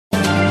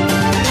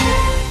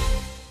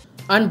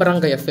An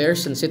Barangay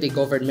Affairs and City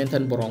Government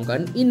han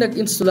Borongan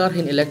nag-installar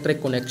hin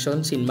electric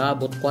connection sin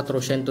maabot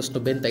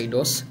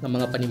 492 nga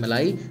mga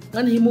panimalay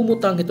nga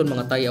himumutang hiton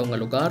mga tay-aw nga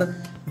lugar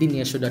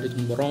dinhi syudad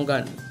hiton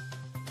Borongan.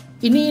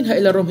 Iniin ha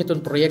ilarom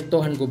hiton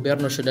proyekto han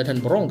gobyerno syudad han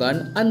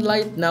Borongan an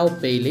light now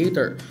pay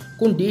later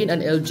kun diin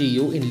an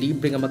LGU in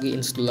libre nga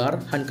magi-installar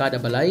han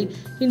kada balay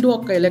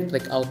hinduha ka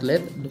electric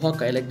outlet, duha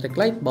ka electric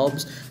light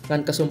bulbs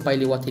ngan kasumpay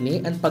liwat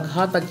hini an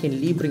paghatag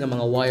hin libre nga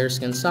mga wires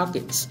ngan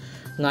sockets.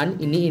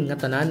 Ngan iniin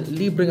nga tanan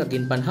libre nga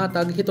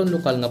ginpanhatag hiton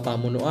lokal nga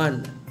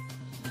pamunuan.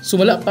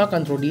 Sumala pa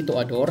kan Rodito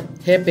Ador,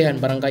 hepehan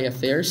Barangay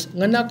Affairs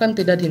nga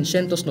nakantidad hin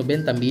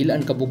 190,000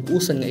 ang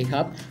kabug-usan nga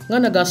ihap nga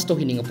nagasto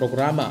hini nga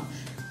programa.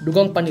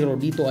 Dugang pa ni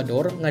Rodito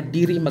Ador nga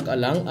diri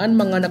mag-alang an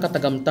mga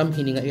nakatagamtam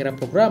hini nga ira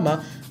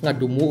programa nga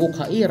dumuok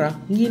ha ira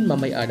ngin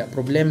mamayada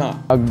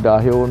problema.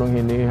 Agdahyo nung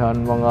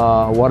hinihan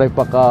mga waray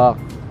pa ka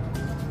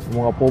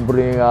mga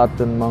pobre nga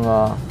aton mga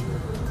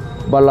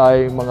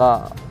balay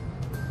mga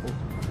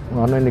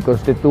ni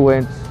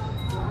constituents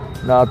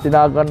na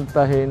tinagan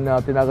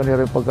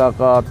rin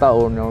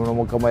pagkakataon na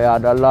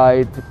magkamayada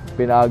light,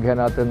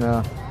 pinaagyan natin na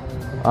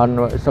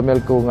sa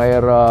Melco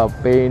ngayon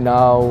pay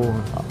now,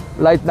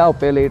 light now,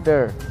 pay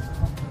later.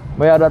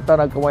 Mayada ta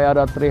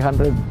nagkamayada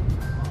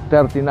 339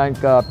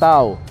 ka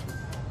tao,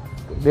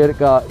 diri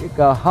ka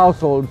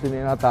household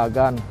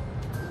sininatagan.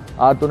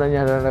 Ato na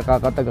niya na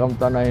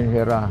nakakatagamta na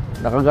hira.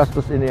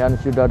 Nakagastos ini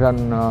ang syudadan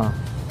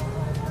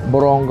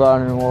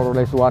Borongan more or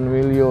less 1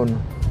 million.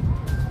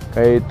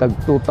 Kay tag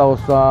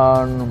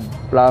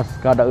 2,000 plus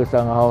kada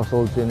isang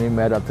household sini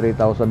may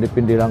 3,000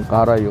 depende lang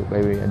karayo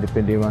kay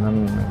depende man ang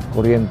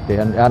kuryente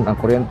ang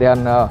kuryente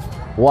na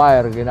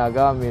wire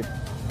ginagamit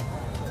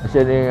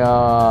kasi ni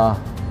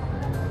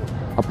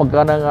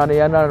pagka nang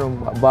yan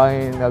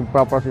bahin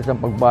nagpa-process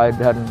ang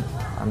pagbayad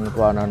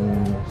ng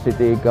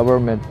city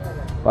government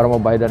para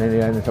mabayadan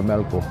niya sa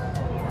Melco.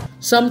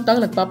 Samtang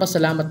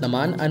nagpapasalamat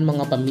naman ang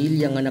mga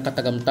pamilya nga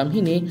nakatagamtam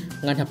hini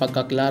nga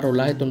napagkaklaro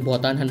lahi iton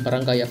buhatan han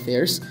Barangay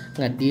Affairs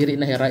nga diri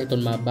na hira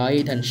iton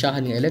mabayad han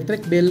siyahan nga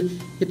electric bill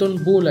iton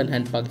bulan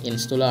han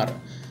pag-installar.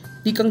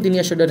 Tikang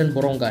dinya syudad han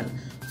Borongan,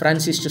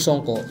 Francis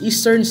Chusongko,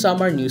 Eastern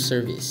Samar News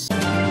Service.